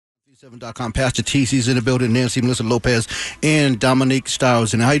7.com. Pastor TC's in the building. Nancy, Melissa Lopez, and Dominika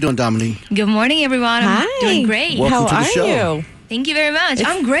Stara. And how you doing, Dominique? Good morning, everyone. Hi. I'm doing great. Welcome to the show. How are you? Thank you very much.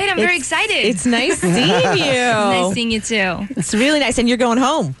 I'm great. I'm very excited. It's nice seeing you. Nice seeing you too. It's really nice. And you're going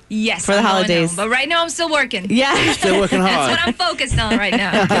home. Yes, for the I'm going holidays. home, but right now I'm still working. Yeah. Still working hard. That's what I'm focused on right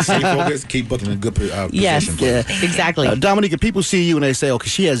now. Stay focused, keep booking in good position. Yes. Yeah. Exactly. Dominika, people see you and they say, okay,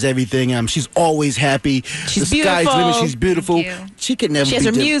 she has everything. She's always happy. She's the sky's beautiful. limit. She's beautiful. Thank you. She can never She has be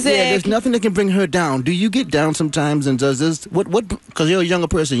her different. music. Yeah, there's nothing that can bring her down. Do you get down sometimes and does this? What? Because you're a younger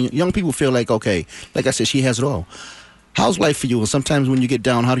person. Young people feel like, okay, like I said, she has it all. How's life for you? And sometimes when you get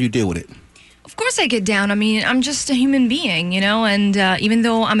down, how do you deal with it? Of course I get down. I mean, I'm just a human being, and even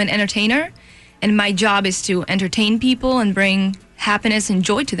though I'm an entertainer and my job is to entertain people and bring happiness and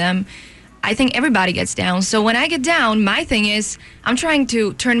joy to them, I think everybody gets down. So when I get down, my thing is I'm trying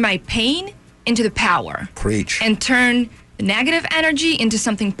to turn my pain into the power. Preach. And turn the negative energy into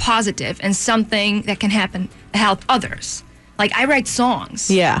something positive and something that can help others. Like I write songs.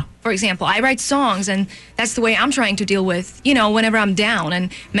 Yeah. For example, I write songs, and that's the way I'm trying to deal with, whenever I'm down.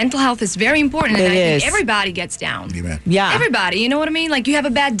 And mental health is very important, and I think everybody gets down. Amen. Yeah. Everybody, you know what I mean? Like you have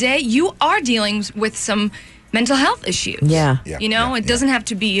a bad day, you are dealing with some mental health issues. Yeah. It doesn't have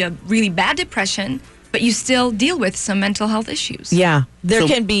to be a really bad depression, but you still deal with some mental health issues. Yeah. There's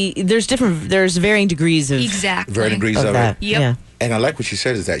varying degrees of Exactly. Varying degrees of that. it. Yep. Yeah. And I like what she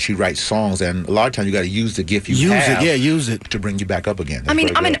said is that she writes songs, and a lot of times you got to use the gift you have. Use it. To bring you back up again. I mean,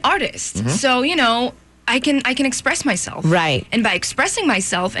 That's I'm very an artist, so, I can express myself. Right. And by expressing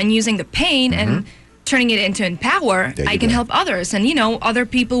myself and using the pain and turning it into power, There you I can go. help others. And, other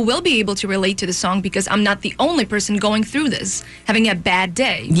people will be able to relate to the song because I'm not the only person going through this, having a bad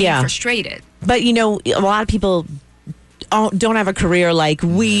day, being Yeah. frustrated. But, a lot of people don't have a career like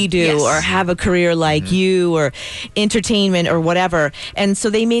we do, Yes. or have a career like you, or entertainment or whatever. And so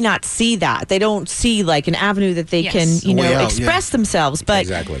they may not see that. They don't see like an avenue that they Yes. can, A way out, express themselves. But,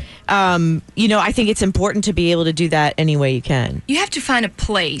 Exactly. I think it's important to be able to do that any way you can. You have to find a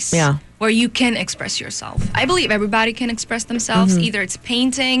place Yeah. where you can express yourself. I believe everybody can express themselves. Either it's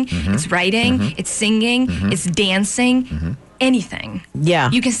painting, it's writing, it's singing, it's dancing, anything.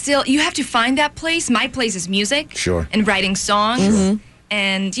 Yeah. You have to find that place. My place is music. Sure. And writing songs.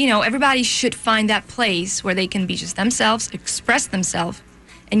 And, everybody should find that place where they can be just themselves, express themselves,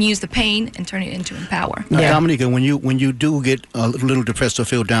 and use the pain and turn it into power. Now, Yeah. Dominika, when you do get a little depressed or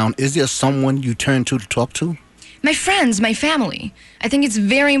feel down, is there someone you turn to talk to? My friends, my family. I think it's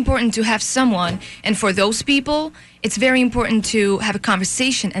very important to have someone. And for those people, it's very important to have a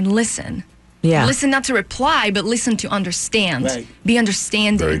conversation and listen. Yeah. Listen not to reply, but listen to understand. Right. Be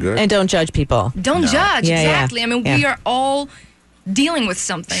understanding. Very good. And don't judge people. Don't judge. Yeah, yeah. Exactly. I mean, we are all dealing with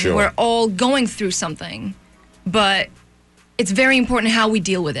something. Sure. We're all going through something. But it's very important how we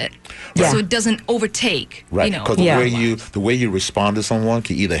deal with it. Yeah. So it doesn't overtake. Right, because Yeah. the way you respond to someone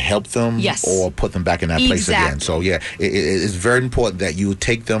can either help them Yes. or put them back in that place again. Exactly. So it's very important that you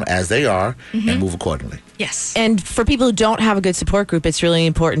take them as they are and move accordingly. Yes. And for people who don't have a good support group, it's really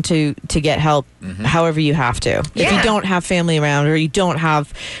important to get help however you have to. If you Yeah. don't have family around, or you don't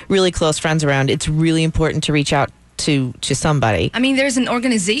have really close friends around, it's really important to reach out to somebody. I mean, there's an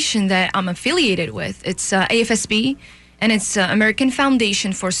organization that I'm affiliated with. It's AFSB, and it's American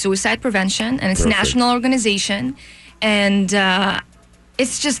Foundation for Suicide Prevention, and it's a Perfect. national organization. And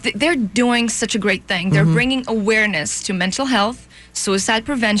it's just, they're doing such a great thing. They're bringing awareness to mental health, suicide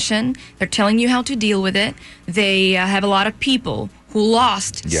prevention. They're telling you how to deal with it. They have a lot of people who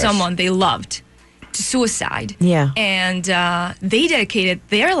lost Yes. someone they loved to suicide. Yeah. And they dedicated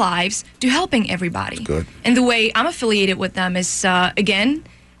their lives to helping everybody. Good. And the way I'm affiliated with them is, again,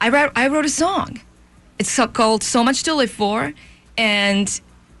 I wrote a song. It's called So Much to Live For. And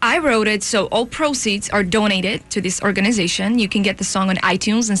I wrote it, so all proceeds are donated to this organization. You can get the song on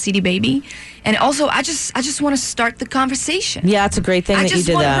iTunes and CD Baby. And also, I just want to start the conversation. Yeah, it's a great thing I that you just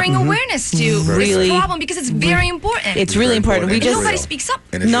did want to that. bring awareness to Really- this problem because it's very important. It's really very important. We important. just and nobody real. speaks up.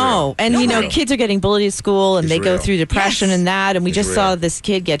 And it's no, real. and Nobody. kids are getting bullied at school, and It's they go real. through depression Yes. and that. And we It's just real. saw this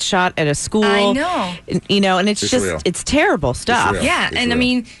kid get shot at a school. I know. And it's It's just real. it's terrible stuff. real. Yeah, It's and I real.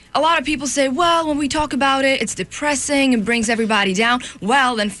 mean, a lot of people say, well, when we talk about it, it's depressing and brings everybody down.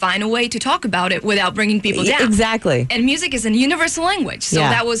 Well, then find a way to talk about it without bringing people down. Exactly. And music is a universal language, so Yeah.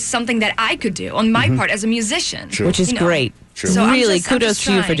 that was something that I could do on my part as a musician. Sure. Which is You know. great. Sure. So I'm Really, just- I'm kudos just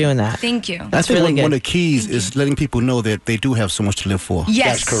to you for trying. doing that. Thank you. I That's think really one good. of the keys is letting people know that they do have so much to live for. Yes,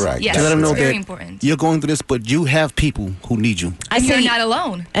 That's correct. Yes, To let them know it's very that important. you're going through this, but you have people who need you. And you're not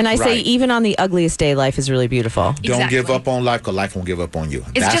alone. And I say, Right. even on the ugliest day, life is really beautiful. Don't Exactly. give up on life, because life won't give up on you.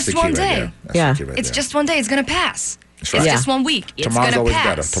 It's That's just the key one right day. there. That's Yeah. the key right It's there. just one day. It's going to pass. That's right. It's Yeah. just 1 week. It's Tomorrow's gonna always pass.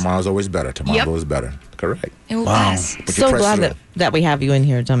 better. Tomorrow's always better. Tomorrow's Yep. always better. Correct. It will Wow. pass. But you So press glad through. that we have you in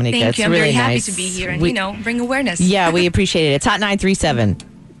here, Dominika. Thank It's you. I'm really very happy nice. to be here and, We- bring awareness. Yeah, we appreciate it. It's Hot 937.